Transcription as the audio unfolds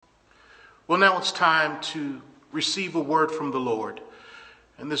Well, now it's time to receive a word from the Lord.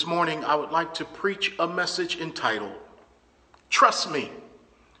 And this morning I would like to preach a message entitled, Trust Me,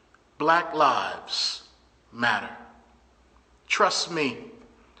 Black Lives Matter. Trust me,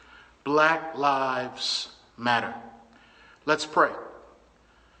 Black Lives Matter. Let's pray.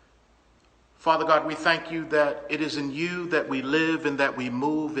 Father God, we thank you that it is in you that we live and that we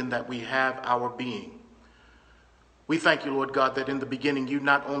move and that we have our being. We thank you, Lord God, that in the beginning you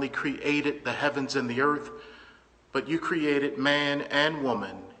not only created the heavens and the earth, but you created man and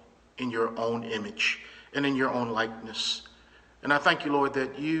woman in your own image and in your own likeness. And I thank you, Lord,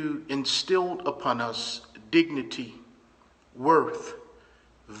 that you instilled upon us dignity, worth,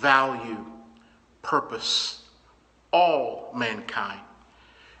 value, purpose, all mankind.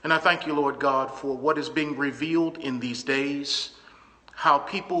 And I thank you, Lord God, for what is being revealed in these days, how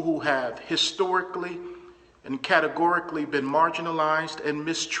people who have historically and categorically been marginalized and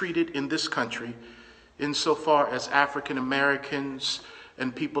mistreated in this country, insofar as African Americans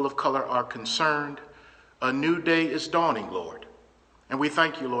and people of color are concerned, a new day is dawning, Lord. And we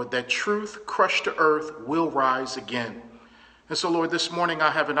thank you, Lord, that truth crushed to earth will rise again. And so, Lord, this morning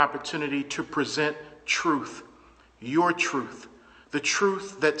I have an opportunity to present truth, your truth, the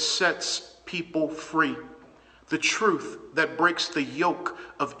truth that sets people free, the truth that breaks the yoke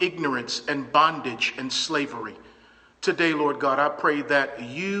of ignorance and bondage and slavery. Today, Lord God, I pray that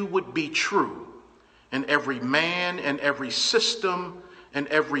you would be true and every man and every system and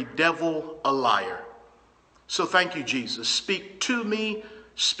every devil a liar. So thank you, Jesus. Speak to me,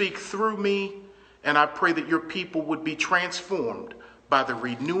 speak through me, and I pray that your people would be transformed by the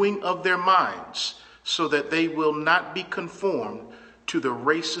renewing of their minds so that they will not be conformed to the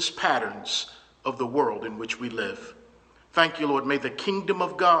racist patterns of the world in which we live. Thank you, Lord. May the kingdom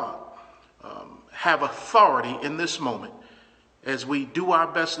of God have authority in this moment as we do our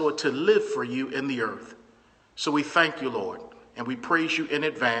best, Lord, to live for you in the earth. So we thank you, Lord, and we praise you in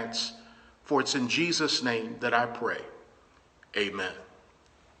advance, for it's in Jesus' name that I pray. Amen.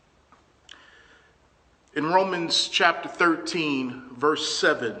 In Romans chapter 13, verse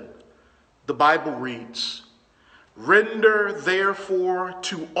 7, the Bible reads, Render therefore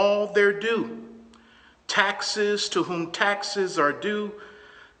to all their due, taxes to whom taxes are due,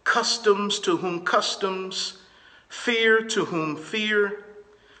 customs to whom customs, fear to whom fear,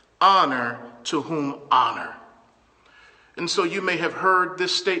 honor to whom honor. And so you may have heard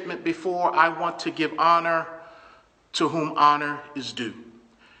this statement before, I want to give honor to whom honor is due.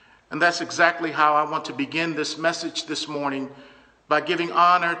 And that's exactly how I want to begin this message this morning, by giving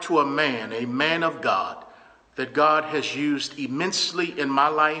honor to a man of God, that God has used immensely in my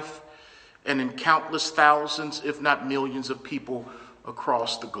life and in countless thousands, if not millions of people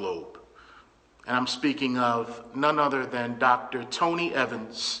across the globe. And I'm speaking of none other than Dr. Tony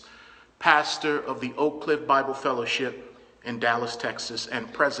Evans, pastor of the Oak Cliff Bible Fellowship in Dallas, Texas,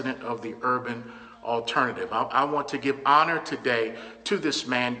 and president of the Urban Alternative. I want to give honor today to this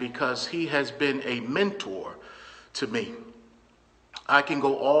man because he has been a mentor to me. I can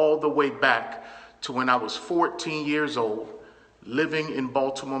go all the way back to when I was 14 years old, living in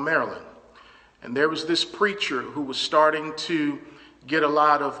Baltimore, Maryland. And there was this preacher who was starting to get a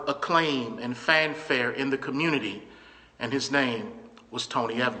lot of acclaim and fanfare in the community, and his name was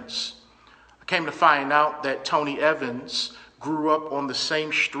Tony Evans. I came to find out that Tony Evans grew up on the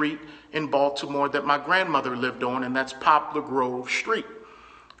same street in Baltimore that my grandmother lived on, and that's Poplar Grove Street.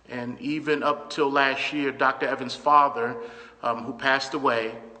 And even up till last year, Dr. Evans' father, who passed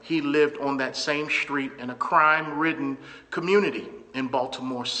away, he lived on that same street in a crime-ridden community in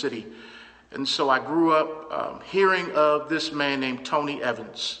Baltimore City. And so I grew up hearing of this man named Tony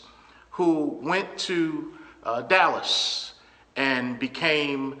Evans, who went to Dallas and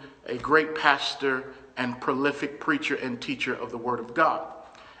became a great pastor and prolific preacher and teacher of the Word of God.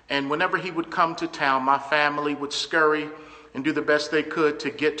 And whenever he would come to town, my family would scurry and do the best they could to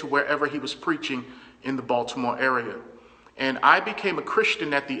get to wherever he was preaching in the Baltimore area. And I became a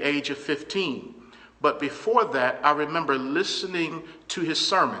Christian at the age of 15. But before that, I remember listening to his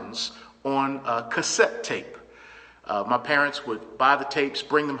sermons on cassette tape. My parents would buy the tapes,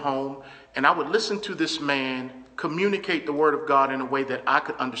 bring them home, and I would listen to this man communicate the Word of God in a way that I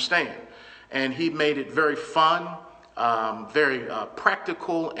could understand. And he made it very fun, very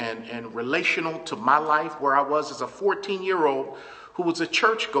practical and relational to my life, where I was as a 14-year-old who was a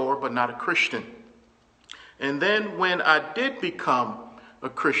churchgoer but not a Christian. And then when I did become a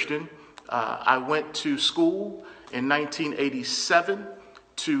Christian, I went to school in 1987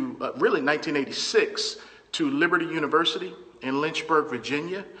 to, 1986 to Liberty University in Lynchburg,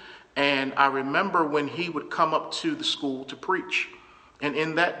 Virginia. And I remember when he would come up to the school to preach. And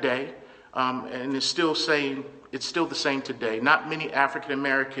in that day, and it's still the same today. Not many African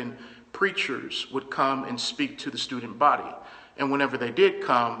American preachers would come and speak to the student body. And whenever they did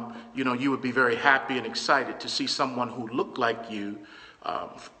come, you would be very happy and excited to see someone who looked like you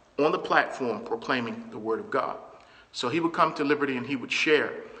on the platform proclaiming the word of God. So he would come to Liberty and he would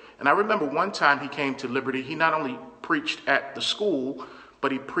share. And I remember one time he came to Liberty, he not only preached at the school,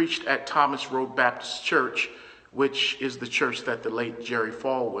 but he preached at Thomas Road Baptist Church, which is the church that the late Jerry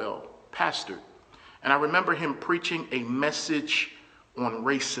Falwell pastored. And I remember him preaching a message on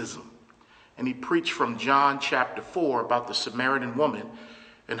racism. And he preached from John chapter 4 about the Samaritan woman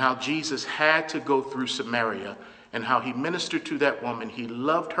and how Jesus had to go through Samaria and how he ministered to that woman. He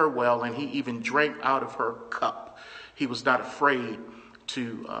loved her well, and he even drank out of her cup. He was not afraid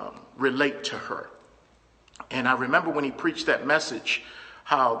to relate to her. And I remember when he preached that message,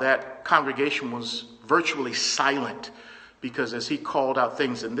 how that congregation was virtually silent, because as he called out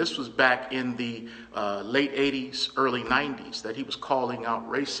things, and this was back in the late 80s, early 90s, that he was calling out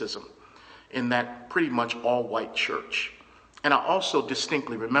racism in that pretty much all-white church. And I also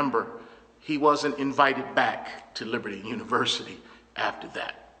distinctly remember he wasn't invited back to Liberty University after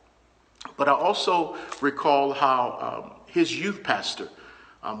that. But I also recall how his youth pastor,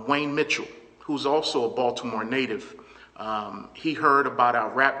 Wayne Mitchell, who's also a Baltimore native, he heard about our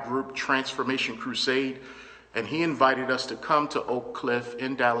rap group Transformation Crusade, and he invited us to come to Oak Cliff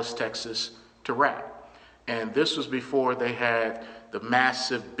in Dallas, Texas to rap. And this was before they had the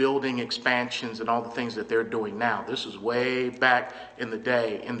massive building expansions and all the things that they're doing now. This was way back in the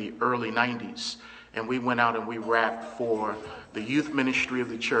day, in the early 90s. And we went out and we rapped for the youth ministry of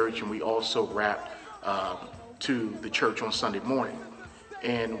the church, and we also rapped to the church on Sunday morning.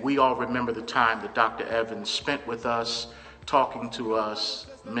 And we all remember the time that Dr. Evans spent with us, talking to us,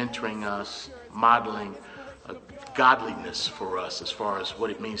 mentoring us, modeling godliness for us as far as what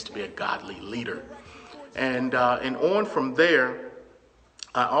it means to be a godly leader. And on from there,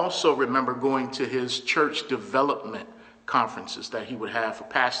 I also remember going to his church development conferences that he would have for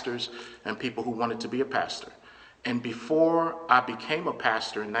pastors and people who wanted to be a pastor. And before I became a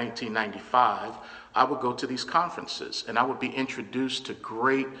pastor in 1995, I would go to these conferences and I would be introduced to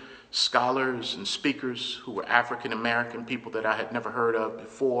great scholars and speakers who were African American, people that I had never heard of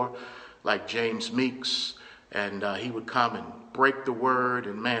before, like James Meeks. And he would come and break the word.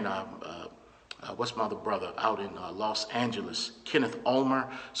 And man, what's my other brother out in Los Angeles, Kenneth Ulmer.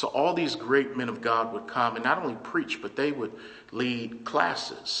 So all these great men of God would come and not only preach, but they would lead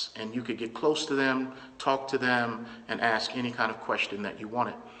classes. And you could get close to them, talk to them, and ask any kind of question that you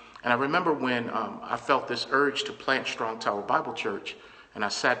wanted. And I remember when I felt this urge to plant Strong Tower Bible Church, and I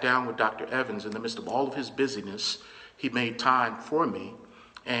sat down with Dr. Evans in the midst of all of his busyness. He made time for me.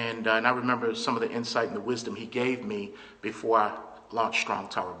 And I remember some of the insight and the wisdom he gave me before I launched Strong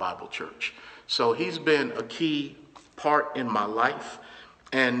Tower Bible Church. So he's been a key part in my life,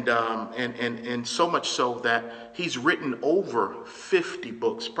 and so much so that he's written over 50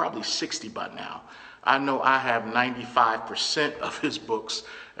 books, probably 60 by now. I know I have 95% of his books,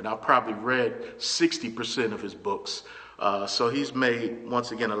 and I've probably read 60% of his books. So he's made,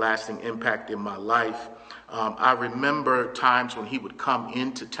 once again, a lasting impact in my life. I remember times when he would come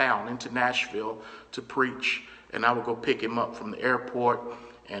into town, into Nashville, to preach, and I would go pick him up from the airport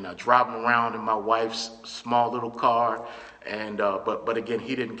and drive him around in my wife's small little car. And but again,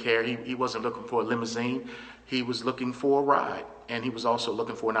 he didn't care. He wasn't looking for a limousine. He was looking for a ride, and he was also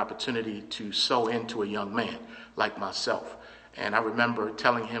looking for an opportunity to sow into a young man like myself. And I remember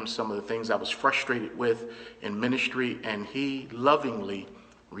telling him some of the things I was frustrated with in ministry, and he lovingly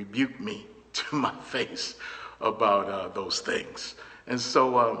rebuked me to my face about those things. And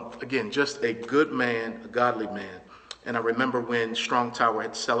so, again, just a good man, a godly man. And I remember when Strong Tower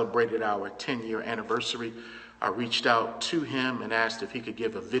had celebrated our 10-year anniversary, I reached out to him and asked if he could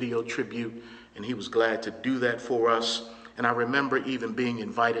give a video tribute, and he was glad to do that for us. And I remember even being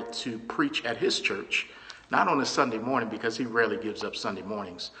invited to preach at his church, not on a Sunday morning because he rarely gives up Sunday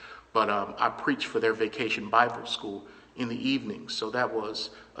mornings, but I preached for their Vacation Bible School in the evening. So that was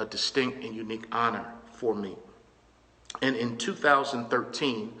a distinct and unique honor for me. And in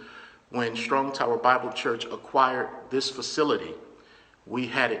 2013, when Strong Tower Bible Church acquired this facility, we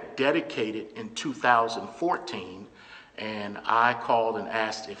had it dedicated in 2014, and I called and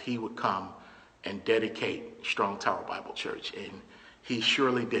asked if he would come and dedicate Strong Tower Bible Church, and he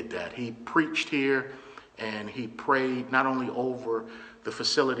surely did that. He preached here, and he prayed not only over the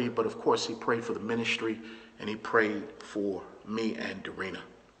facility, but of course he prayed for the ministry, and he prayed for me and Darina.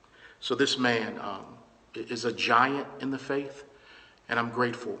 So this man is a giant in the faith, and I'm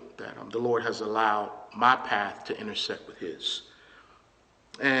grateful that the Lord has allowed my path to intersect with his.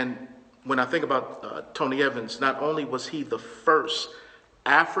 And when I think about Tony Evans, not only was he the first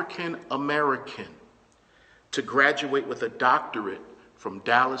African American to graduate with a doctorate from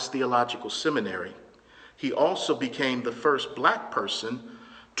Dallas Theological Seminary, he also became the first black person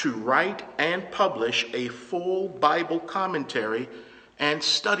to write and publish a full Bible commentary and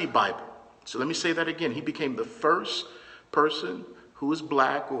study Bible. So let me say that again. He became the first person who is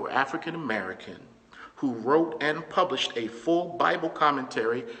black or African American who wrote and published a full Bible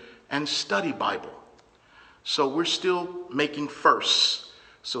commentary and study Bible. So we're still making firsts.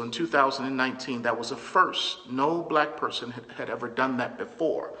 So in 2019, that was a first. No black person had ever done that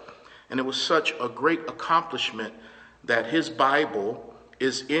before. And it was such a great accomplishment that his Bible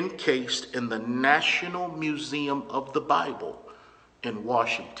is encased in the National Museum of the Bible in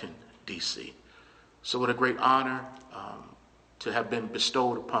Washington, D.C. So what a great honor to have been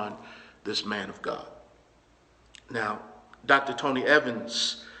bestowed upon this man of God. Now, Dr. Tony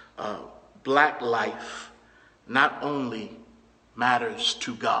Evans' black life not only matters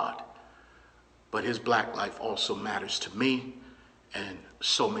to God, but his black life also matters to me and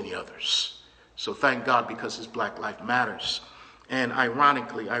so many others. So thank God, because his black life matters. And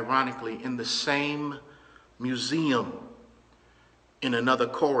ironically, in the same museum, in another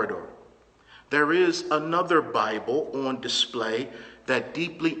corridor, there is another Bible on display that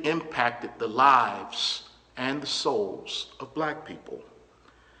deeply impacted the lives and the souls of black people.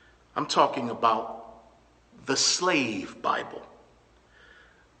 I'm talking about the Slave Bible.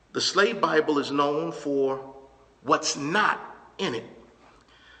 The Slave Bible is known for what's not in it.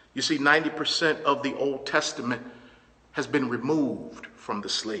 You see, 90% of the Old Testament has been removed from the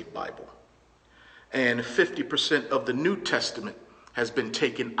Slave Bible, and 50% of the New Testament has been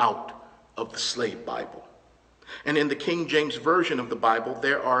taken out of the Slave Bible. And in the King James Version of the Bible,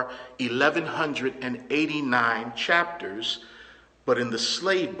 there are 1,189 chapters, but in the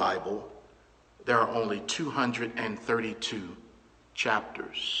Slave Bible, there are only 232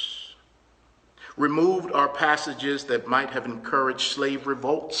 chapters. Removed are passages that might have encouraged slave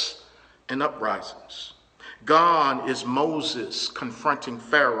revolts and uprisings. Gone is Moses confronting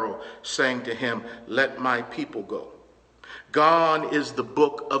Pharaoh, saying to him, "Let my people go." Gone is the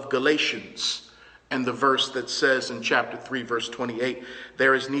book of Galatians and the verse that says in chapter 3, verse 28,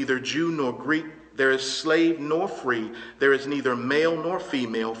 "There is neither Jew nor Greek, there is slave nor free, there is neither male nor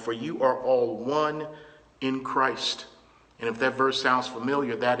female, for you are all one in Christ." And if that verse sounds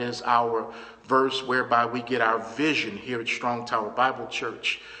familiar, that is our verse whereby we get our vision here at Strong Tower Bible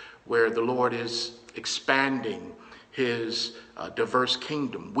Church, where the Lord is expanding his diverse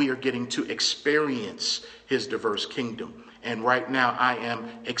kingdom. We are getting to experience his diverse kingdom. And right now I am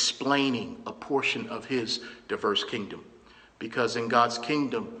explaining a portion of his diverse kingdom. Because in God's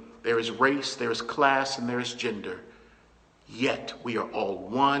kingdom, there is race, there is class, and there is gender. Yet we are all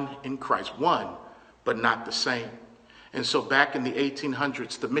one in Christ. One, but not the same. And so back in the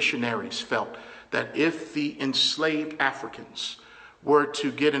 1800s, the missionaries felt that if the enslaved Africans were to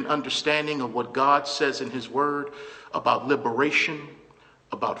get an understanding of what God says in his word about liberation,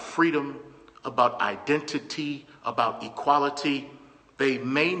 about freedom, about identity, about equality, they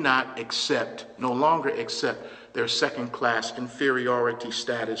may not no longer accept their second-class inferiority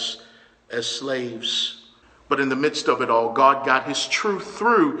status as slaves. But in the midst of it all, God got his truth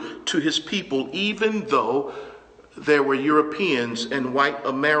through to his people, even though there were Europeans and white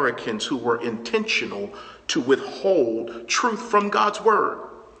Americans who were intentional to withhold truth from God's word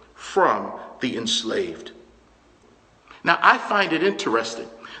from the enslaved. Now, I find it interesting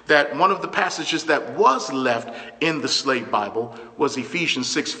that one of the passages that was left in the Slave Bible was Ephesians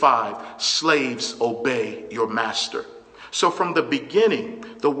 6:5, "Slaves, obey your master." So from the beginning,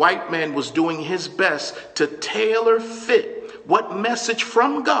 the white man was doing his best to tailor fit what message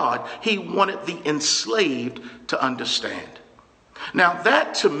from God he wanted the enslaved to understand. Now,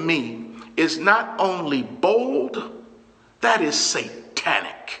 that to me is not only bold, that is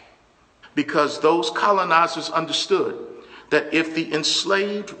satanic. Because those colonizers understood that if the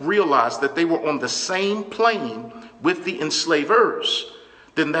enslaved realized that they were on the same plane with the enslavers,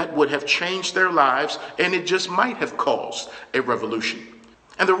 then that would have changed their lives, and it just might have caused a revolution.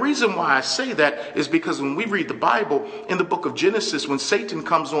 And the reason why I say that is because when we read the Bible in the book of Genesis, when Satan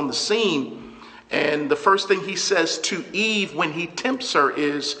comes on the scene, and the first thing he says to Eve when he tempts her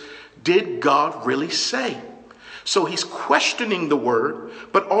is, "Did God really say?" So he's questioning the word,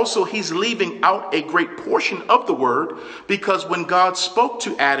 but also he's leaving out a great portion of the word, because when God spoke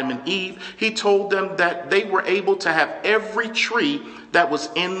to Adam and Eve, he told them that they were able to have every tree that was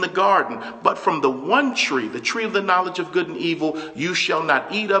in the garden. But from the one tree, the tree of the knowledge of good and evil, you shall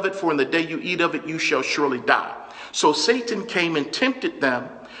not eat of it, for in the day you eat of it, you shall surely die. So Satan came and tempted them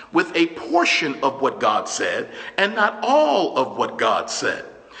with a portion of what God said and not all of what God said.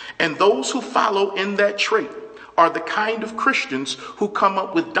 And those who follow in that trait are the kind of Christians who come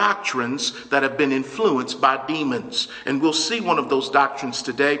up with doctrines that have been influenced by demons. And we'll see one of those doctrines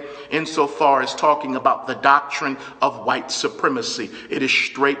today insofar as talking about the doctrine of white supremacy. It is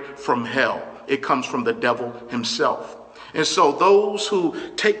straight from hell. It comes from the devil himself. And so those who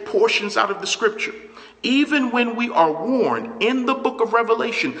take portions out of the scripture, even when we are warned in the book of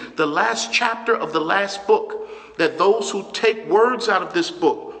Revelation, the last chapter of the last book, that those who take words out of this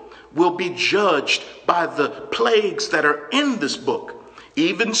book will be judged by the plagues that are in this book.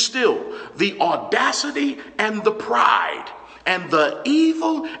 Even still, the audacity and the pride and the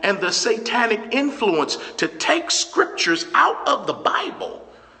evil and the satanic influence to take scriptures out of the Bible.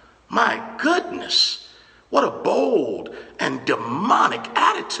 My goodness, what a bold and demonic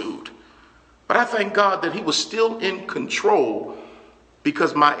attitude. But I thank God that he was still in control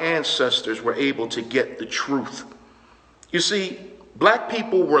because my ancestors were able to get the truth. You see, black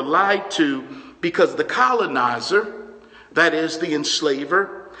people were lied to because the colonizer, that is the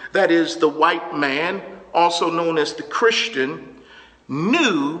enslaver, that is the white man, also known as the Christian,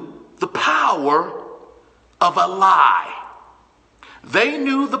 knew the power of a lie. They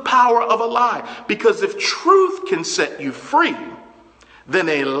knew the power of a lie because if truth can set you free, then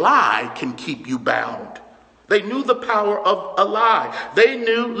a lie can keep you bound. They knew the power of a lie. They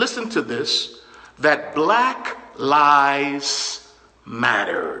knew, listen to this, that black lies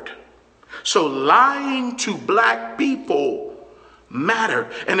mattered. So lying to black people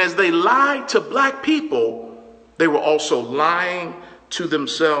mattered. And as they lied to black people, they were also lying to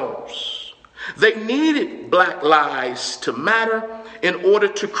themselves. They needed black lies to matter in order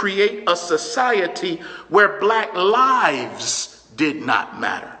to create a society where black lives did not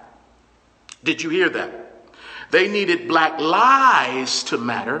matter. Did you hear that? They needed black lies to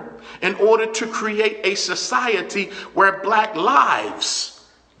matter in order to create a society where black lives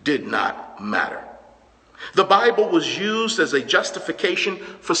did not matter. The Bible was used as a justification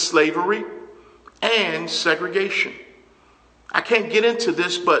for slavery and segregation. I can't get into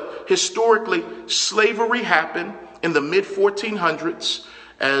this, but historically, slavery happened in the mid-1400s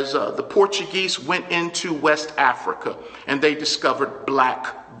as the Portuguese went into West Africa and they discovered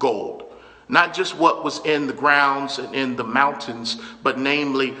black gold. Not just what was in the grounds and in the mountains, but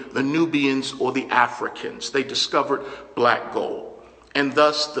namely the Nubians or the Africans. They discovered black gold. And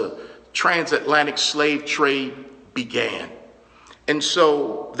thus the transatlantic slave trade began. And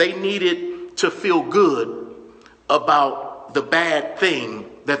so they needed to feel good about the bad thing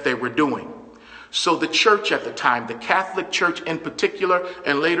that they were doing. So the church at the time, the Catholic Church in particular,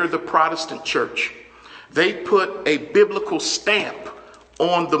 and later the Protestant Church, they put a biblical stamp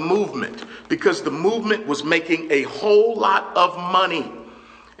on the movement because the movement was making a whole lot of money.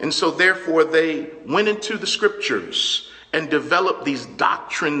 And so therefore they went into the scriptures and developed these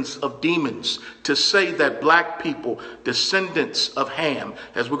doctrines of demons to say that black people, descendants of Ham,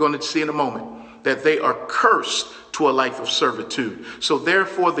 as we're going to see in a moment, that they are cursed to a life of servitude. So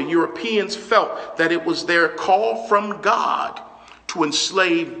therefore the Europeans felt that it was their call from God to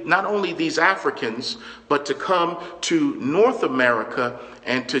enslave not only these Africans, but to come to North America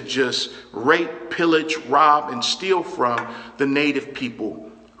and to just rape, pillage, rob, and steal from the native people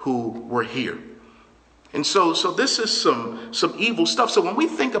who were here. And so this is some evil stuff. So when we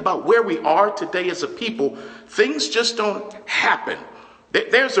think about where we are today as a people, things just don't happen.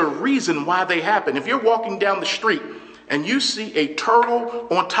 There's a reason why they happen. If you're walking down the street and you see a turtle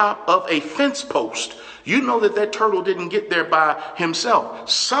on top of a fence post, you know that turtle didn't get there by himself.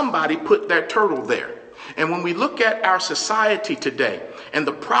 Somebody put that turtle there. And when we look at our society today and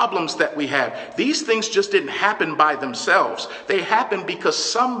the problems that we have, these things just didn't happen by themselves. They happened because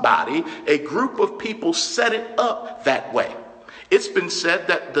somebody, a group of people, set it up that way. It's been said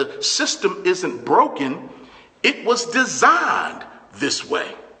that the system isn't broken. It was designed this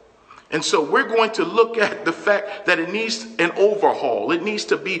way. And so we're going to look at the fact that it needs an overhaul. It needs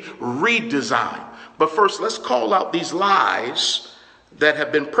to be redesigned. But first, let's call out these lies that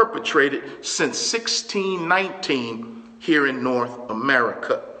have been perpetrated since 1619 here in North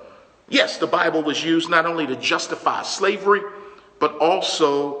America. Yes, the Bible was used not only to justify slavery, but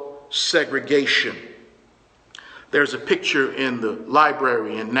also segregation. There's a picture in the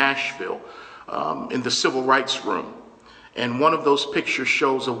library in Nashville, in the Civil Rights Room. And one of those pictures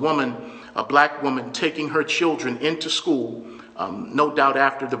shows a woman, a black woman, taking her children into school. No doubt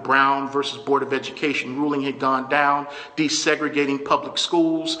after the Brown versus Board of Education ruling had gone down, desegregating public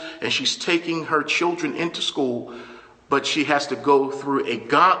schools, and she's taking her children into school, but she has to go through a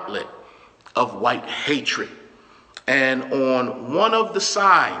gauntlet of white hatred. And on one of the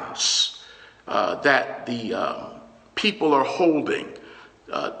signs that the people are holding,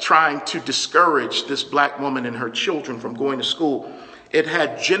 trying to discourage this black woman and her children from going to school, it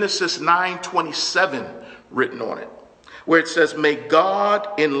had Genesis 9:27 written on it, where it says, "May God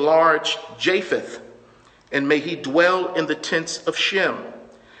enlarge Japheth, and may he dwell in the tents of Shem,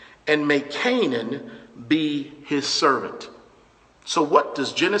 and may Canaan be his servant." So what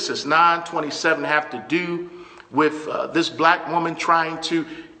does Genesis 9:27 have to do with this black woman trying to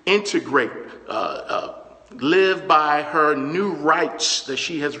integrate, live by her new rights that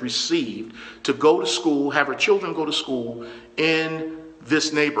she has received to go to school, have her children go to school in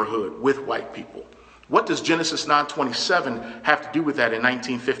this neighborhood with white people? What does Genesis 9:27 have to do with that in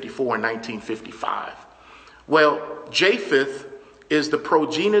 1954 and 1955? Well, Japheth is the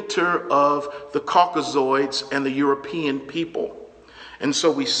progenitor of the Caucasoids and the European people. And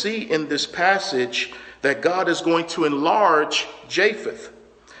so we see in this passage that God is going to enlarge Japheth,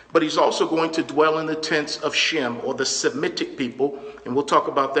 but he's also going to dwell in the tents of Shem, or the Semitic people. And we'll talk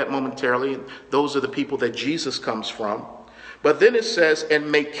about that momentarily. Those are the people that Jesus comes from. But then it says,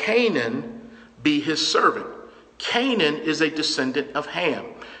 "And may Canaan be his servant." Canaan is a descendant of Ham.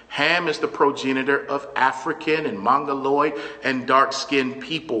 Ham is the progenitor of African and Mongoloid and dark-skinned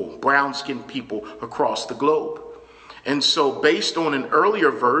people, brown-skinned people across the globe. And so based on an earlier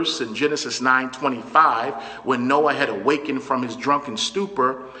verse in Genesis 9:25, when Noah had awakened from his drunken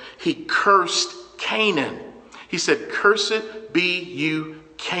stupor, he cursed Canaan. He said, "Cursed be you,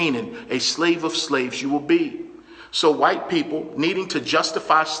 Canaan, a slave of slaves you will be." So white people, needing to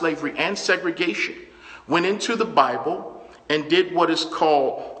justify slavery and segregation, went into the Bible and did what is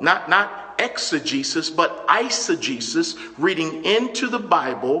called not exegesis, but eisegesis, reading into the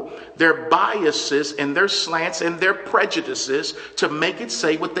Bible their biases and their slants and their prejudices to make it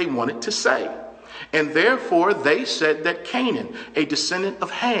say what they wanted to say. And therefore they said that Canaan, a descendant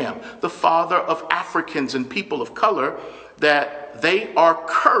of Ham, the father of Africans and people of color, that they are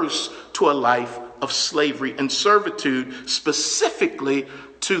cursed to a life of slavery and servitude, specifically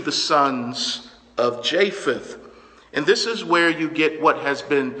to the sons of Japheth. And this is where you get what has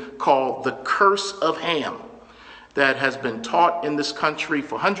been called the curse of Ham, that has been taught in this country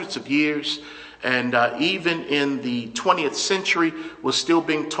for hundreds of years, and even in the 20th century was still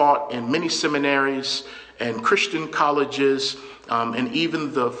being taught in many seminaries and Christian colleges, and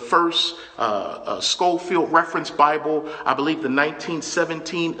even the first Schofield Reference Bible, I believe the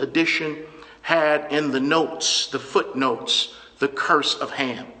 1917 edition, had in the notes, the footnotes, the curse of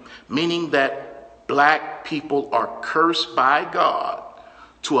Ham, meaning that black people are cursed by God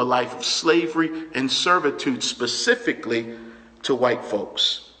to a life of slavery and servitude, specifically to white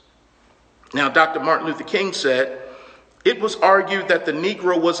folks. Now, Dr. Martin Luther King said, "It was argued that the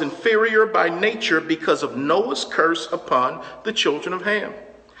Negro was inferior by nature because of Noah's curse upon the children of Ham.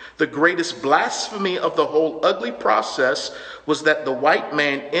 The greatest blasphemy of the whole ugly process was that the white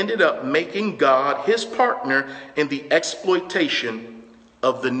man ended up making God his partner in the exploitation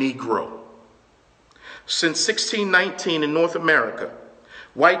of the Negro." Since 1619 in North America,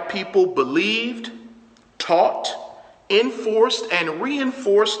 white people believed, taught, enforced, and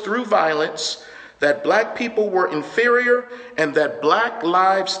reinforced through violence that black people were inferior and that black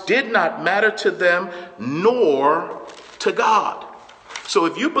lives did not matter to them nor to God. So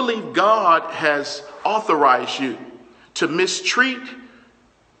if you believe God has authorized you to mistreat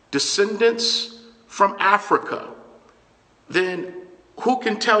descendants from Africa, then who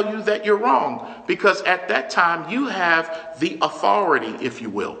can tell you that you're wrong? Because at that time, you have the authority, if you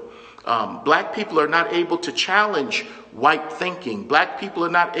will. Black people are not able to challenge white thinking. Black people are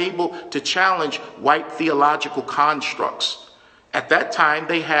not able to challenge white theological constructs. At that time,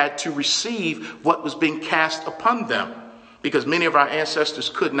 they had to receive what was being cast upon them, because many of our ancestors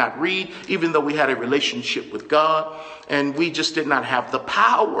could not read, even though we had a relationship with God, and we just did not have the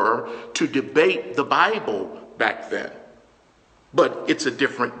power to debate the Bible back then. But it's a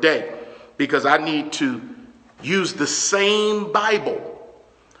different day, because I need to use the same Bible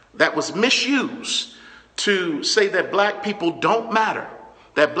that was misused to say that black people don't matter,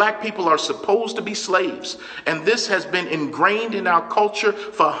 that black people are supposed to be slaves. And this has been ingrained in our culture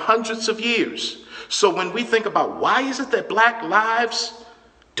for hundreds of years. So when we think about why is it that black lives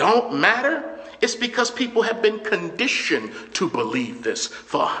don't matter, it's because people have been conditioned to believe this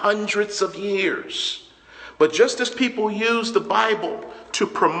for hundreds of years. But just as people use the Bible to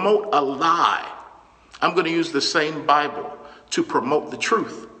promote a lie, I'm going to use the same Bible to promote the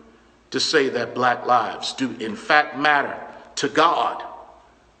truth, to say that black lives do in fact matter to God,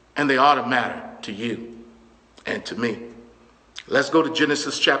 and they ought to matter to you and to me. Let's go to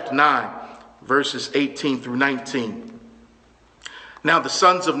Genesis chapter 9 verses 18 through 19. Now the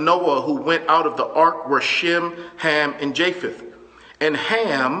sons of Noah who went out of the ark were Shem, Ham, and Japheth. And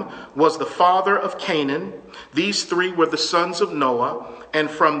Ham was the father of Canaan. These three were the sons of Noah, and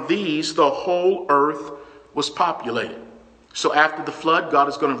from these the whole earth was populated. So after the flood, God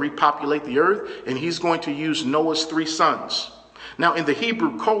is going to repopulate the earth, and he's going to use Noah's three sons. Now, in the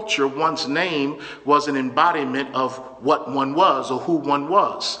Hebrew culture, one's name was an embodiment of what one was or who one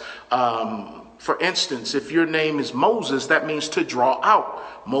was. For instance, if your name is Moses, that means to draw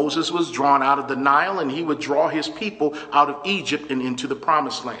out. Moses was drawn out of the Nile, and he would draw his people out of Egypt and into the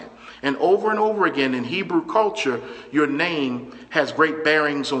promised land. And over again in Hebrew culture, your name has great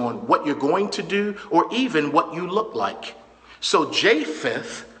bearings on what you're going to do or even what you look like. So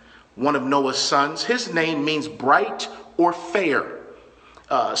Japheth, one of Noah's sons, his name means bright or fair.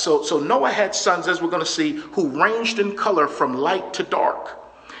 So Noah had sons, as we're going to see, who ranged in color from light to dark.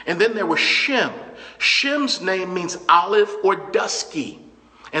 And then there was Shem. Shem's name means olive or dusky.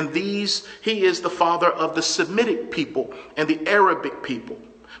 And he is the father of the Semitic people and the Arabic people.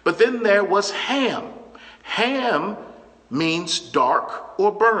 But then there was Ham. Ham means dark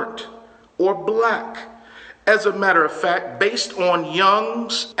or burnt or black. As a matter of fact, based on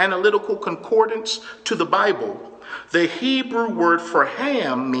Young's Analytical Concordance to the Bible, the Hebrew word for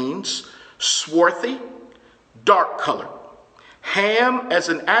Ham means swarthy, dark color. Ham as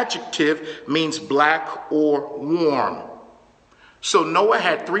an adjective means black or warm. So Noah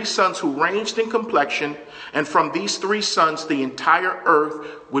had three sons who ranged in complexion, and from these three sons, the entire earth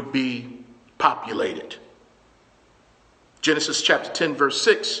would be populated. Genesis chapter 10, verse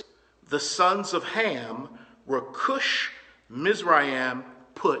 6, the sons of Ham were Cush, Mizraim,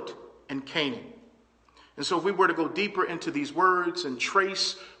 Put, and Canaan. And so if we were to go deeper into these words and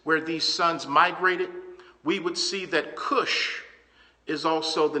trace where these sons migrated, we would see that Cush is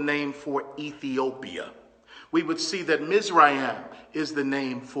also the name for Ethiopia. We would see that Mizraim is the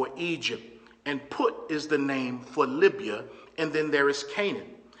name for Egypt, and Put is the name for Libya, and then there is Canaan.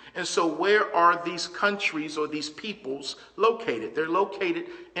 And so where are these countries or these peoples located? They're located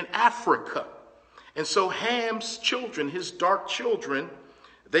in Africa. And so Ham's children, his dark children,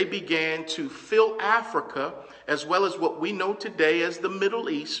 they began to fill Africa, as well as what we know today as the Middle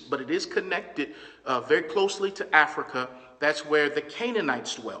East, but it is connected very closely to Africa. That's where the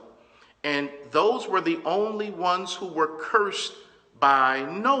Canaanites dwelt. And those were the only ones who were cursed by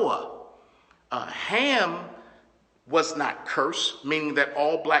Noah. Ham was not cursed, meaning that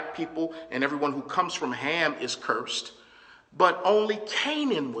all black people and everyone who comes from Ham is cursed. But only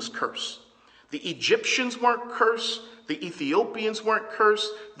Canaan was cursed. The Egyptians weren't cursed. The Ethiopians weren't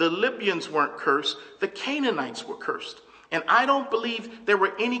cursed. The Libyans weren't cursed. The Canaanites were cursed. And I don't believe there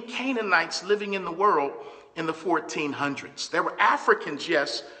were any Canaanites living in the world in the 1400s. There were Africans,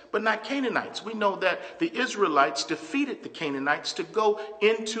 yes, but not Canaanites. We know that the Israelites defeated the Canaanites to go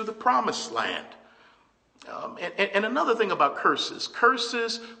into the promised land. And another thing about curses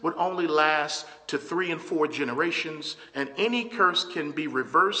would only last to 3 and 4 generations, and any curse can be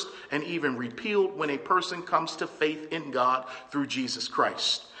reversed and even repealed when a person comes to faith in God through Jesus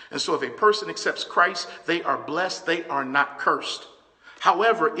Christ. And so if a person accepts Christ, they are blessed, they are not cursed.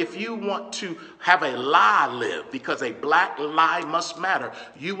 However, if you want to have a lie live, because a black lie must matter,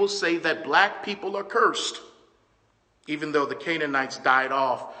 you will say that black people are cursed, even though the Canaanites died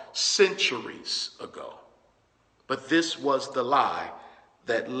off centuries ago. But this was the lie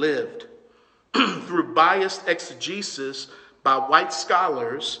that lived. Through biased exegesis by white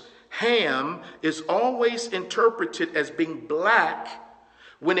scholars, Ham is always interpreted as being black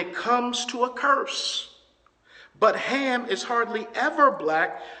when it comes to a curse. But Ham is hardly ever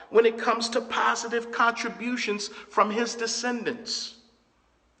black when it comes to positive contributions from his descendants.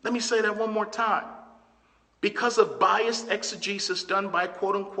 Let me say that one more time. Because of biased exegesis done by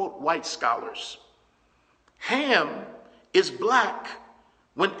quote-unquote white scholars, Ham is black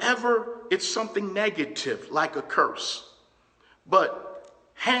whenever it's something negative, like a curse. But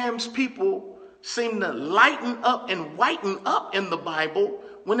Ham's people seem to lighten up and whiten up in the Bible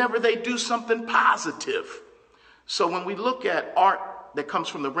whenever they do something positive. So when we look at art that comes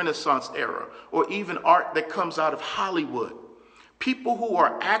from the Renaissance era, or even art that comes out of Hollywood, people who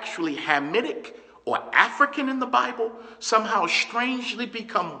are actually Hamitic or African in the Bible somehow strangely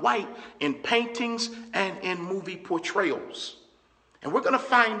become white in paintings and in movie portrayals. And we're going to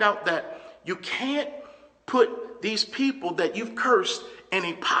find out that you can't put these people that you've cursed in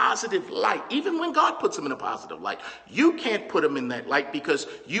a positive light. Even when God puts them in a positive light, you can't put them in that light because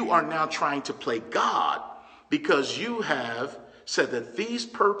you are now trying to play God, because you have said that these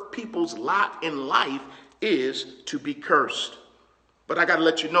people's lot in life is to be cursed. But I got to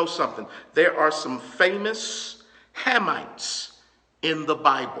let you know something. There are some famous Hamites in the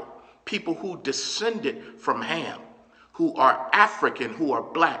Bible, people who descended from Ham, who are African, who are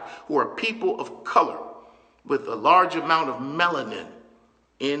black, who are people of color with a large amount of melanin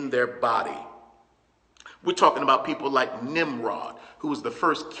in their body. We're talking about people like Nimrod, who was the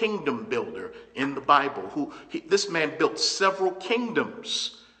first kingdom builder in the Bible. This man built several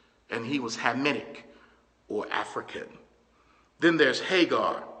kingdoms, and he was Hamitic or African. Then there's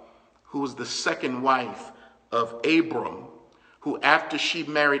Hagar, who was the second wife of Abram, who after she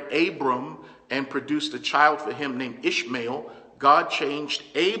married Abram and produced a child for him named Ishmael, God changed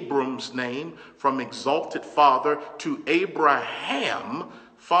Abram's name from exalted father to Abraham,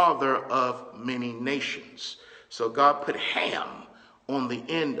 father of many nations. So God put Ham on the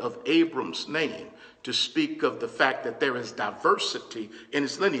end of Abram's name to speak of the fact that there is diversity in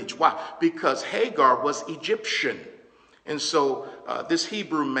his lineage. Why? Because Hagar was Egyptian. And so this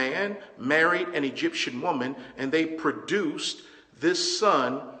Hebrew man married an Egyptian woman, and they produced this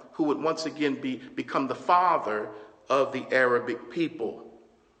son who would once again become the father of the Arabic people.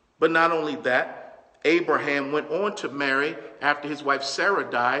 But not only that, Abraham went on to marry, after his wife Sarah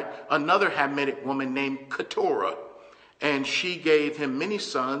died, another Hamitic woman named Keturah. And she gave him many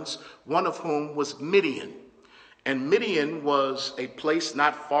sons, one of whom was Midian. And Midian was a place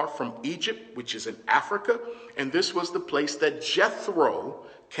not far from Egypt, which is in Africa. And this was the place that Jethro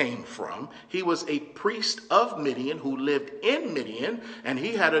came from. He was a priest of Midian who lived in Midian, and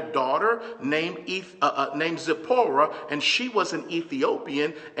he had a daughter named Zipporah, and she was an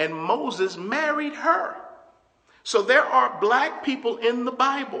Ethiopian, and Moses married her. So there are black people in the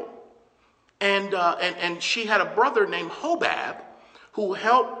Bible. And she had a brother named Hobab who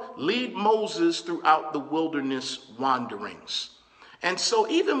helped lead Moses throughout the wilderness wanderings. And so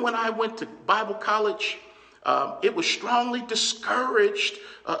even when I went to Bible college, it was strongly discouraged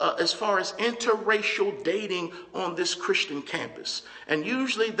as far as interracial dating on this Christian campus. And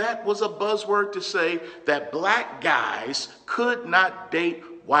usually that was a buzzword to say that black guys could not date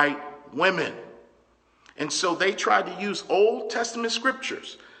white women. And so they tried to use Old Testament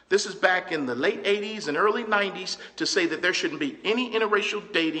scriptures. This is back in the late 80s and early 90s to say that there shouldn't be any interracial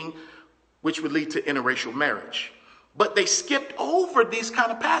dating, which would lead to interracial marriage. But they skipped over these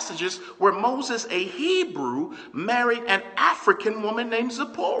kind of passages where Moses, a Hebrew, married an African woman named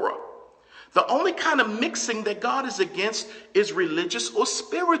Zipporah. The only kind of mixing that God is against is religious or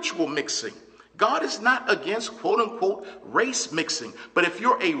spiritual mixing. God is not against quote unquote race mixing. But if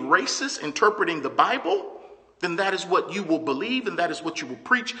you're a racist interpreting the Bible, then that is what you will believe, and that is what you will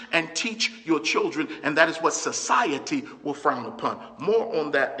preach and teach your children, and that is what society will frown upon. More on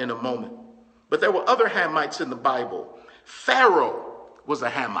that in a moment. But there were other Hamites in the Bible. Pharaoh was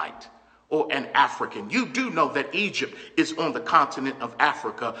a Hamite or an African. You do know that Egypt is on the continent of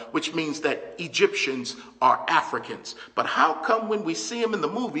Africa, which means that Egyptians are Africans. But how come when we see them in the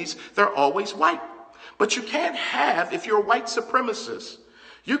movies, they're always white? But you can't have, if you're a white supremacist,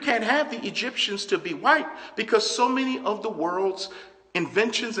 you can't have the Egyptians to be white, because so many of the world's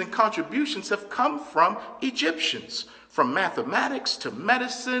inventions and contributions have come from Egyptians. From mathematics to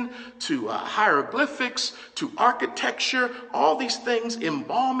medicine to hieroglyphics to architecture, all these things,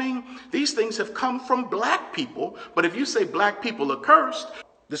 embalming, these things have come from black people. But if you say black people are cursed,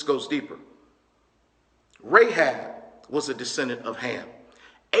 this goes deeper. Rahab was a descendant of Ham.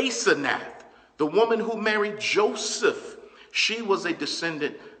 Asenath, the woman who married Joseph, she was a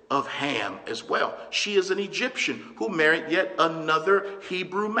descendant of Ham as well. She is an Egyptian who married yet another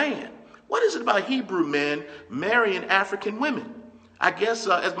Hebrew man. What is it about Hebrew men marrying African women? I guess,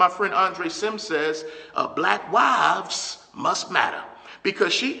 as my friend Andre Sims says, black wives must matter,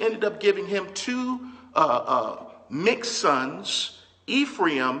 because she ended up giving him two mixed sons,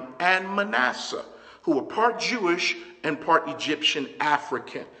 Ephraim and Manasseh, who were part Jewish and part Egyptian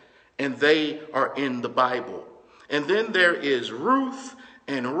African. And they are in the Bible. And then there is Ruth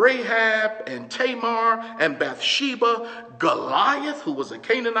and Rahab and Tamar and Bathsheba, Goliath, who was a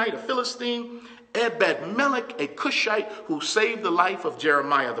Canaanite, a Philistine, Ebed-Melech, a Cushite, who saved the life of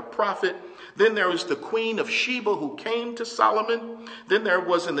Jeremiah the prophet. Then there is the Queen of Sheba, who came to Solomon. Then there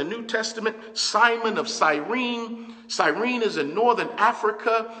was in the New Testament Simon of Cyrene. Cyrene is in northern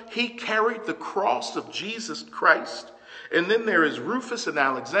Africa. He carried the cross of Jesus Christ. And then there is Rufus and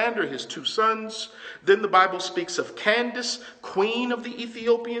Alexander, his two sons. Then the Bible speaks of Candace, queen of the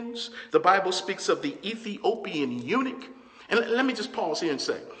Ethiopians. The Bible speaks of the Ethiopian eunuch. And let me just pause here and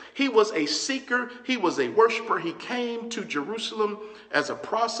say, he was a seeker, he was a worshiper. He came to Jerusalem as a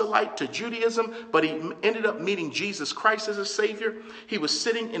proselyte to Judaism, but he ended up meeting Jesus Christ as a savior. He was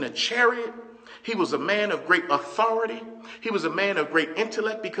sitting in a chariot. He was a man of great authority. He was a man of great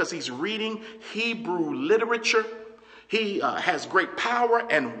intellect because he's reading Hebrew literature. He has great power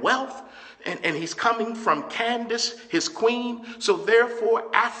and wealth, and he's coming from Candace, his queen. So therefore,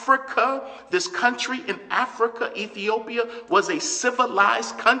 Africa, this country in Africa, Ethiopia, was a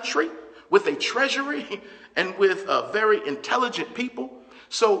civilized country with a treasury and with very intelligent people.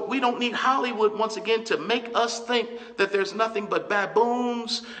 So we don't need Hollywood once again to make us think that there's nothing but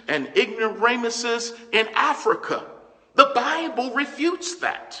baboons and ignoramuses in Africa. The Bible refutes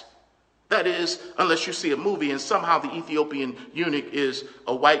that. That is, unless you see a movie and somehow the Ethiopian eunuch is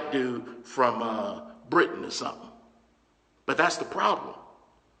a white dude from Britain or something. But that's the problem.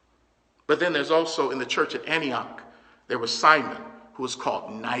 But then there's also in the church at Antioch, there was Simon, who was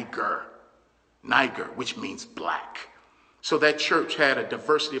called Niger. Niger, which means black. So that church had a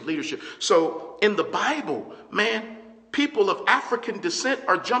diversity of leadership. So in the Bible, man, people of African descent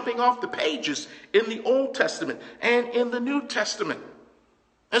are jumping off the pages in the Old Testament and in the New Testament.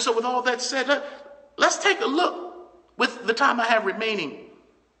 And so with all that said, let's take a look with the time I have remaining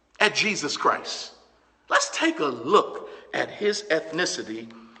at Jesus Christ. Let's take a look at his ethnicity.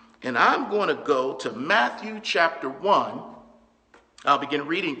 And I'm going to go to Matthew chapter 1. I'll begin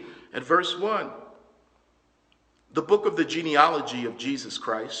reading at verse 1. The book of the genealogy of Jesus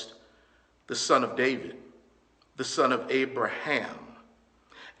Christ, the son of David, the son of Abraham.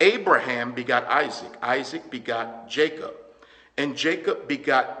 Abraham begot Isaac. Isaac begot Jacob. And Jacob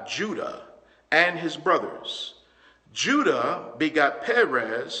begot Judah and his brothers. Judah begot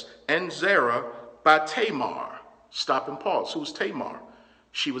Perez and Zerah by Tamar. Stop and pause. Who's Tamar?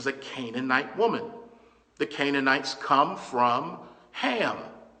 She was a Canaanite woman. The Canaanites come from Ham.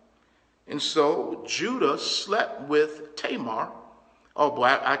 And so Judah slept with Tamar. Oh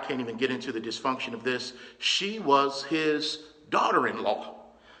boy, I can't even get into the dysfunction of this. She was his daughter-in-law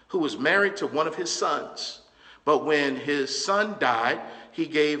who was married to one of his sons. But when his son died, he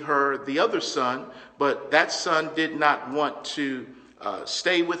gave her the other son, but that son did not want to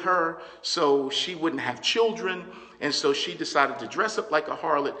stay with her, so she wouldn't have children. And so she decided to dress up like a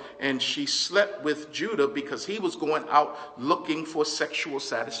harlot, and she slept with Judah because he was going out looking for sexual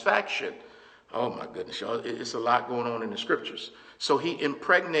satisfaction. Oh my goodness, y'all, it's a lot going on in the scriptures. So he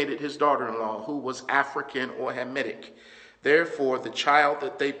impregnated his daughter-in-law, who was African or Hamitic. Therefore, the child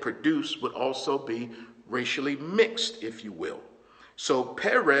that they produced would also be racially mixed, if you will. So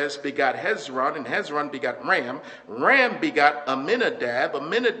Perez begot Hezron, and Hezron begot Ram. Ram begot Aminadab.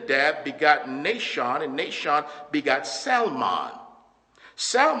 Aminadab begot Nahshon, and Nahshon begot Salmon.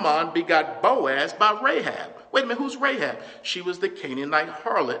 Salmon begot Boaz by Rahab. Wait a minute, who's Rahab? She was the Canaanite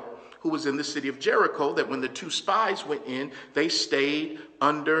harlot who was in the city of Jericho, that when the two spies went in, they stayed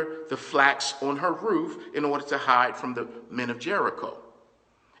under the flax on her roof in order to hide from the men of Jericho.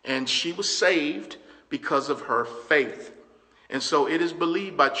 And she was saved because of her faith. And so it is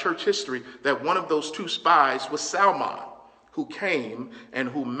believed by church history that one of those two spies was Salmon, who came and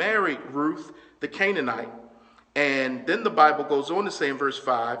who married Ruth the Canaanite. And then the Bible goes on to say in verse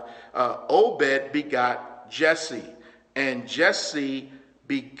 5, Obed begot Jesse, and Jesse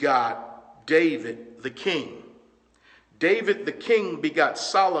begot David the king. David the king begot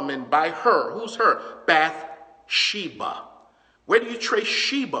Solomon by her. Who's her? Bathsheba. Where do you trace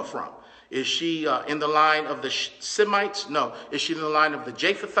Sheba from? Is she in the line of the Semites? No. Is she in the line of the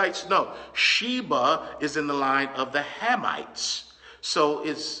Japhethites? No. Sheba is in the line of the Hamites. So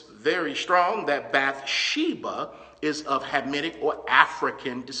it's very strong that Bathsheba is of Hamitic or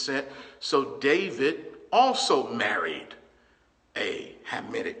African descent. So David also married a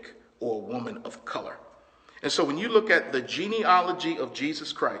Hamitic or woman of color. And so when you look at the genealogy of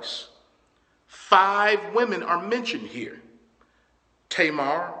Jesus Christ, 5 women are mentioned here.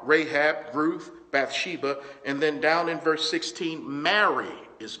 Tamar, Rahab, Ruth, Bathsheba, and then down in verse 16, Mary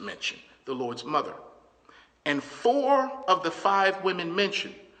is mentioned, the Lord's mother. And 4 of the 5 women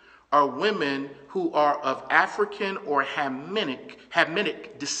mentioned are women who are of African or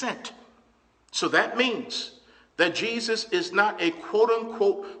Hamitic descent. So that means that Jesus is not a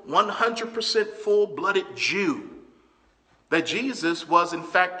quote-unquote 100% full-blooded Jew. That Jesus was in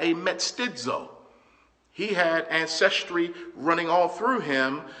fact a mestizo. He had ancestry running all through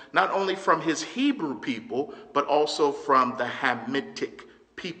him, not only from his Hebrew people, but also from the Hamitic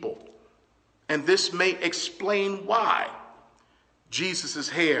people. And this may explain why Jesus'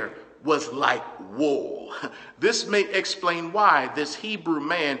 hair was like wool. This may explain why this Hebrew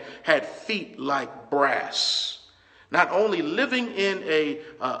man had feet like brass. Not only living in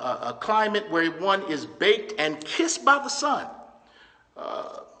a climate where one is baked and kissed by the sun,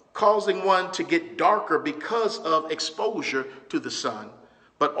 causing one to get darker because of exposure to the sun,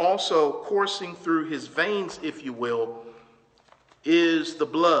 but also coursing through his veins, if you will, is the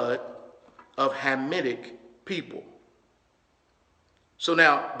blood of Hamitic people. So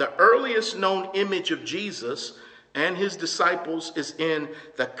now, the earliest known image of Jesus and his disciples is in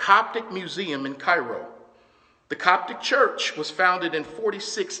the Coptic Museum in Cairo. The Coptic Church was founded in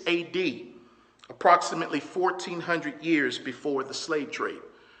 46 AD, approximately 1400 years before the slave trade.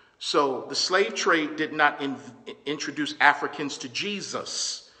 So the slave trade did not introduce Africans to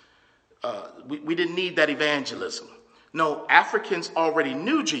Jesus. We didn't need that evangelism. No, Africans already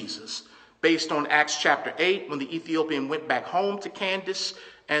knew Jesus based on Acts chapter 8, when the Ethiopian went back home to Candace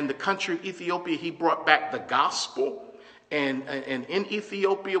and the country of Ethiopia, he brought back the gospel. And in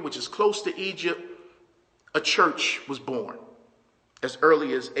Ethiopia, which is close to Egypt, a church was born as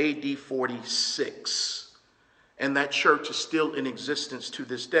early as AD 46. And that church is still in existence to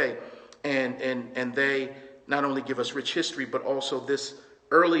this day. And they not only give us rich history, but also this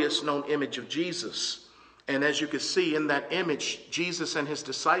earliest known image of Jesus. And as you can see in that image, Jesus and his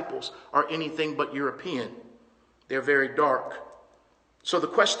disciples are anything but European. They're very dark. So the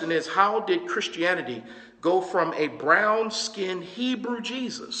question is, how did Christianity go from a brown-skinned Hebrew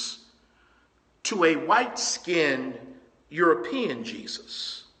Jesus to a white-skinned European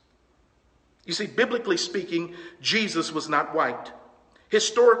Jesus? You see, biblically speaking, Jesus was not white.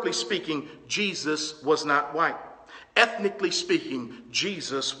 Historically speaking, Jesus was not white. Ethnically speaking,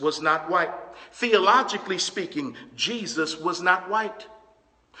 Jesus was not white. Theologically speaking, Jesus was not white.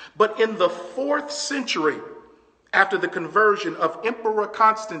 But in the 4th century, after the conversion of Emperor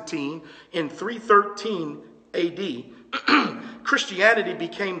Constantine in 313 AD, Christianity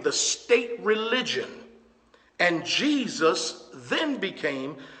became the state religion, and Jesus then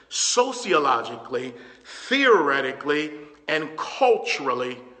became sociologically, theoretically, and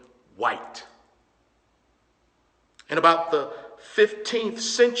culturally white. In about the 15th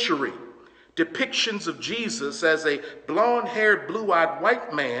century, depictions of Jesus as a blonde-haired, blue-eyed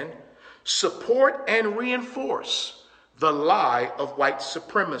white man support and reinforce the lie of white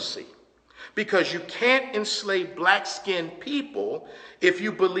supremacy. Because you can't enslave black-skinned people if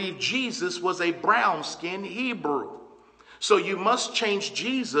you believe Jesus was a brown-skinned Hebrew. So you must change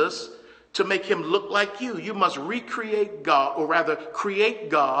Jesus to make him look like you. You must recreate God, or rather create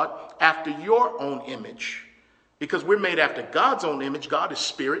God after your own image. Because we're made after God's own image. God is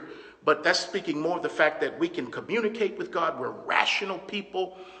spirit. But that's speaking more of the fact that we can communicate with God. We're rational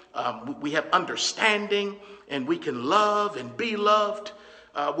people. We have understanding, and we can love and be loved.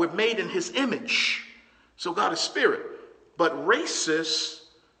 We're made in his image. So God is spirit. But racists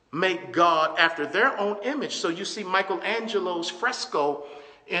make God after their own image. So you see Michelangelo's fresco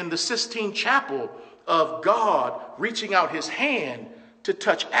in the Sistine Chapel of God reaching out his hand to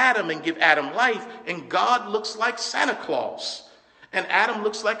touch Adam and give Adam life. And God looks like Santa Claus. And Adam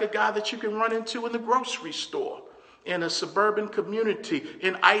looks like a guy that you can run into in the grocery store, in a suburban community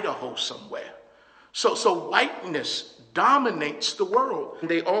in Idaho somewhere. So whiteness dominates the world. And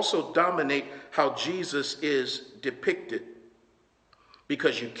they also dominate how Jesus is depicted.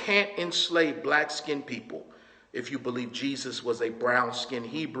 Because you can't enslave black-skinned people if you believe Jesus was a brown-skinned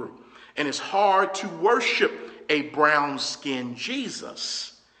Hebrew. And it's hard to worship a brown-skinned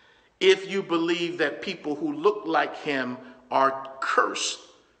Jesus if you believe that people who look like him are cursed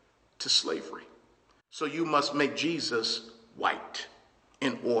to slavery. So you must make Jesus white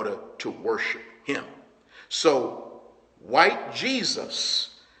in order to worship him. So white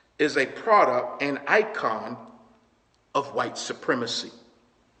Jesus is a product and icon of white supremacy.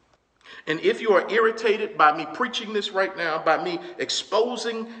 And if you are irritated by me preaching this right now, by me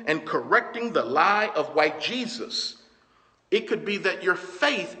exposing and correcting the lie of white Jesus, it could be that your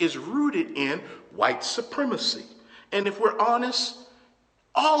faith is rooted in white supremacy. And if we're honest,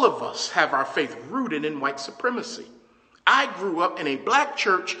 all of us have our faith rooted in white supremacy. I grew up in a black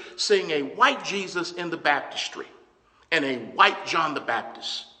church seeing a white Jesus in the baptistry and a white John the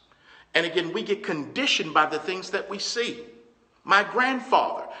Baptist. And again, we get conditioned by the things that we see. My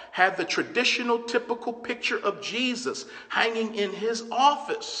grandfather had the traditional, typical picture of Jesus hanging in his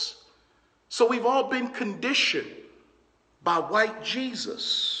office. So we've all been conditioned by white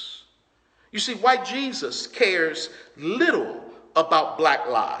Jesus. You see, white Jesus cares little about black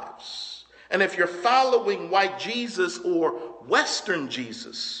lives. And if you're following white Jesus or Western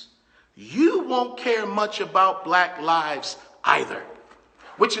Jesus, you won't care much about black lives either.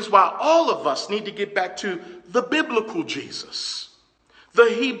 Which is why all of us need to get back to the biblical Jesus, the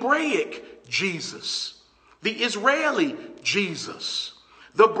Hebraic Jesus, the Israeli Jesus,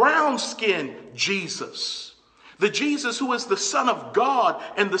 the brown-skinned Jesus, the Jesus who is the Son of God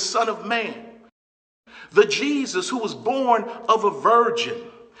and the Son of Man, the Jesus who was born of a virgin,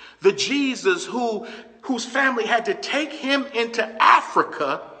 The Jesus whose family had to take him into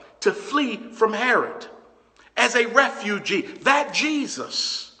Africa to flee from Herod as a refugee. That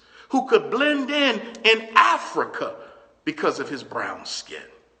Jesus who could blend in Africa because of his brown skin.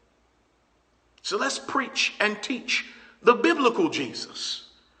 So let's preach and teach the biblical Jesus,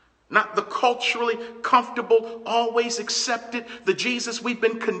 not the culturally comfortable, always accepted, the Jesus we've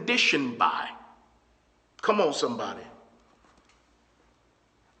been conditioned by. Come on, somebody.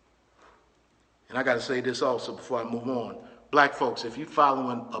 And I got to say this also before I move on. Black folks, if you're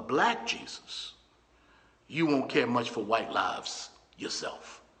following a black Jesus, you won't care much for white lives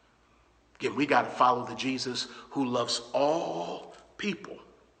yourself. Again, we got to follow the Jesus who loves all people.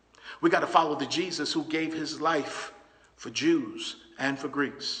 We got to follow the Jesus who gave his life for Jews and for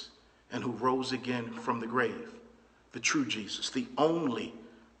Greeks and who rose again from the grave. The true Jesus, the only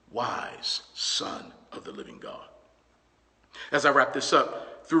wise Son of the living God. As I wrap this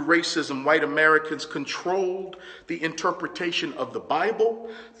up, through racism, white Americans controlled the interpretation of the Bible,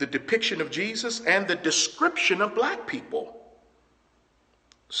 the depiction of Jesus, and the description of black people.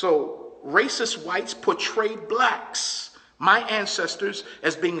 So racist whites portrayed blacks, my ancestors,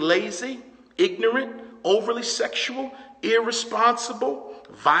 as being lazy, ignorant, overly sexual, irresponsible,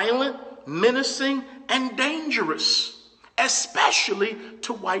 violent, menacing, and dangerous, especially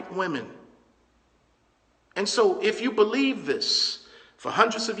to white women. And so if you believe this for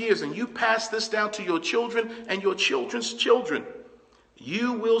hundreds of years and you pass this down to your children and your children's children,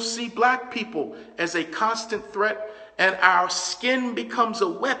 you will see black people as a constant threat, and our skin becomes a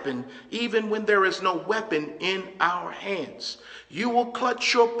weapon even when there is no weapon in our hands. You will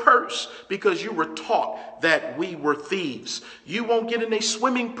clutch your purse because you were taught that we were thieves. You won't get in a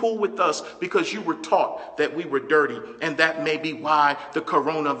swimming pool with us because you were taught that we were dirty. And that may be why the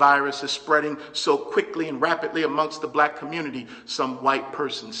coronavirus is spreading so quickly and rapidly amongst the black community, some white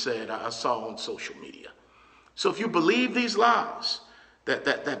person said, I saw on social media. So if you believe these lies,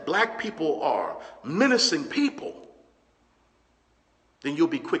 that black people are menacing people, then you'll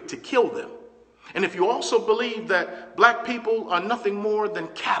be quick to kill them. And if you also believe that black people are nothing more than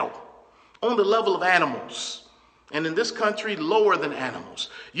cattle on the level of animals, and in this country, lower than animals,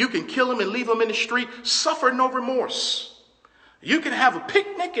 you can kill them and leave them in the street, suffer no remorse. You can have a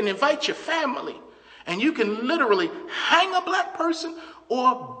picnic and invite your family, and you can literally hang a black person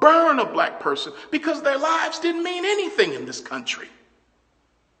or burn a black person because their lives didn't mean anything in this country.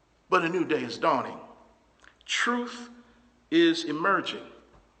 But a new day is dawning. Truth is emerging.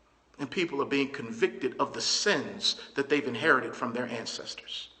 And people are being convicted of the sins that they've inherited from their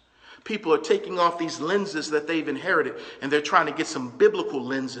ancestors. People are taking off these lenses that they've inherited, and they're trying to get some biblical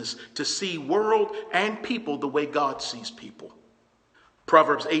lenses to see world and people the way God sees people.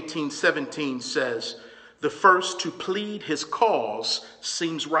 Proverbs 18:17 says, "The first to plead his cause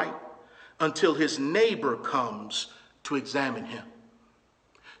seems right until his neighbor comes to examine him."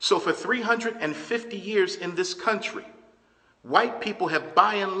 So for 350 years in this country, white people have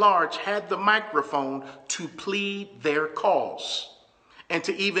by and large had the microphone to plead their cause and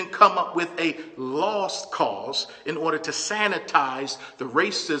to even come up with a lost cause in order to sanitize the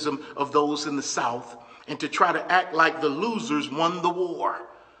racism of those in the South and to try to act like the losers won the war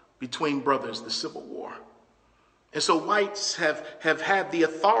between brothers, the Civil War. And so whites have had the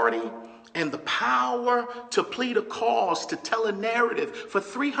authority and the power to plead a cause, to tell a narrative for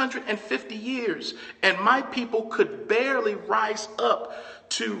 350 years. And my people could barely rise up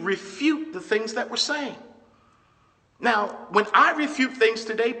to refute the things that we're saying. Now, when I refute things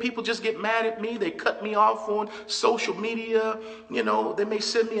today, people just get mad at me. They cut me off on social media. You know, they may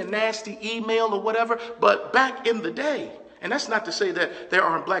send me a nasty email or whatever. But back in the day, and that's not to say that there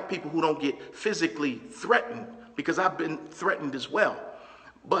aren't black people who don't get physically threatened, because I've been threatened as well.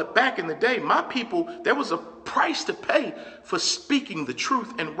 But back in the day, my people, there was a price to pay for speaking the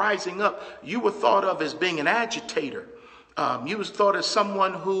truth and rising up. You were thought of as being an agitator. You was thought as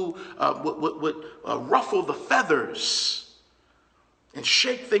someone who would ruffle the feathers and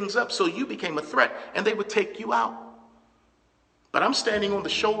shake things up. So you became a threat and they would take you out. But I'm standing on the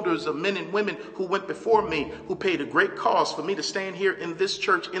shoulders of men and women who went before me, who paid a great cost for me to stand here in this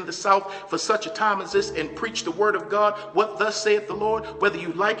church in the South for such a time as this and preach the word of God. What thus saith the Lord, whether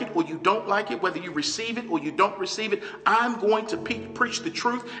you like it or you don't like it, whether you receive it or you don't receive it, I'm going to preach the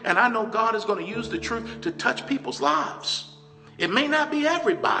truth. And I know God is going to use the truth to touch people's lives. It may not be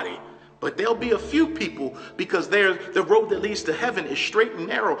everybody, but there'll be a few people, because the road that leads to heaven is straight and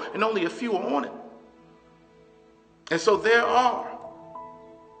narrow and only a few are on it. And so there are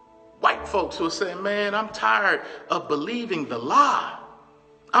white folks who are saying, man, I'm tired of believing the lie.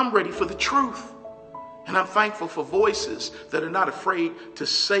 I'm ready for the truth. And I'm thankful for voices that are not afraid to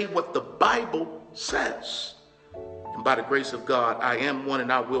say what the Bible says. And by the grace of God, I am one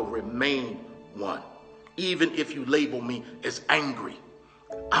and I will remain one. Even if you label me as angry,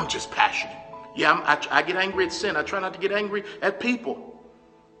 I'm just passionate. Yeah, I get angry at sin. I try not to get angry at people.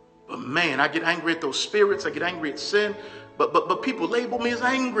 But man, I get angry at those spirits. I get angry at sin. But people label me as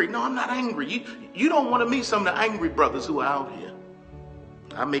angry. No, I'm not angry. You don't want to meet some of the angry brothers who are out here.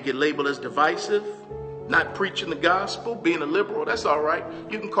 I may get labeled as divisive, not preaching the gospel, being a liberal. That's all right.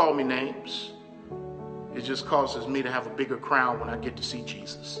 You can call me names. It just causes me to have a bigger crown when I get to see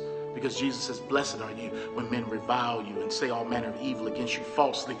Jesus. Because Jesus says, blessed are you when men revile you and say all manner of evil against you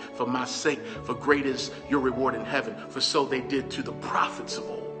falsely for my sake. For great is your reward in heaven. For so they did to the prophets of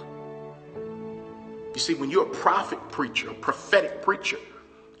old. You see, when you're a prophet preacher, a prophetic preacher,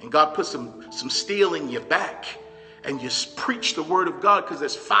 and God puts some steel in your back, and you preach the word of God because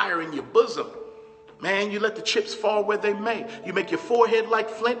there's fire in your bosom, man, you let the chips fall where they may. You make your forehead like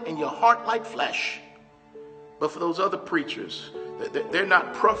flint and your heart like flesh. But for those other preachers, they're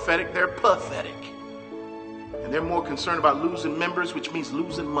not prophetic, they're pathetic. And they're more concerned about losing members, which means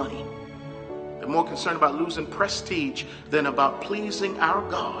losing money. They're more concerned about losing prestige than about pleasing our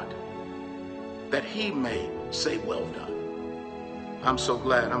God, that he may say, well done. I'm so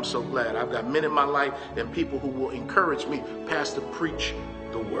glad. I've got men in my life and people who will encourage me, Pastor, preach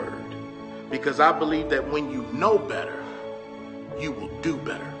the word. Because I believe that when you know better, you will do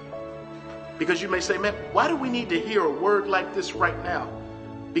better. Because you may say, man, why do we need to hear a word like this right now?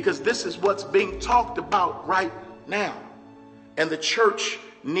 Because this is what's being talked about right now. And the church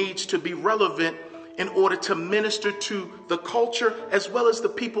needs to be relevant in order to minister to the culture as well as the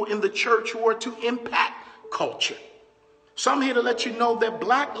people in the church who are to impact culture. So I'm here to let you know that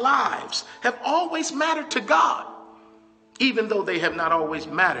black lives have always mattered to God, even though they have not always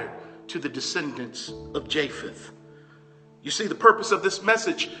mattered to the descendants of Japheth. You see, the purpose of this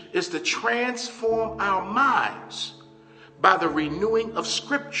message is to transform our minds by the renewing of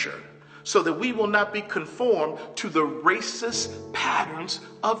Scripture so that we will not be conformed to the racist patterns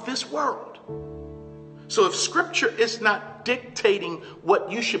of this world. So if Scripture is not dictating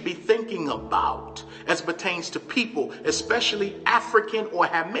what you should be thinking about as pertains to people, especially African or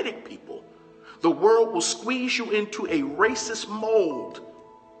Hamitic people, the world will squeeze you into a racist mold,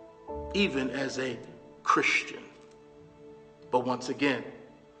 even as a Christian. But once again,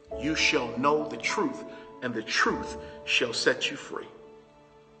 you shall know the truth, and the truth shall set you free.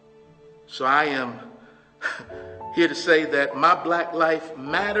 So I am here to say that my black life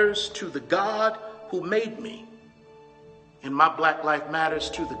matters to the God who made me, and my black life matters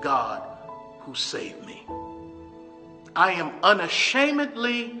to the God who saved me. I am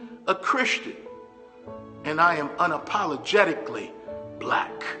unashamedly a Christian, and I am unapologetically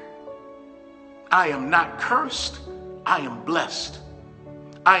black. I am not cursed, I am blessed.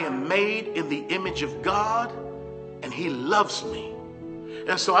 I am made in the image of God, and he loves me.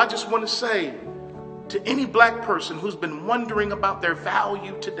 And so I just want to say to any black person who's been wondering about their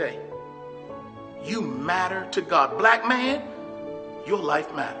value today, you matter to God. Black man, your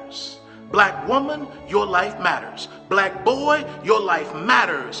life matters. Black woman, your life matters. Black boy, your life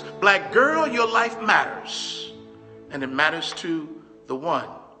matters. Black girl, your life matters. And it matters to the one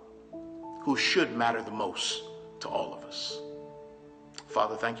who should matter the most to all of us.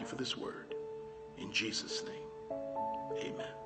 Father, thank you for this word. In Jesus' name, amen.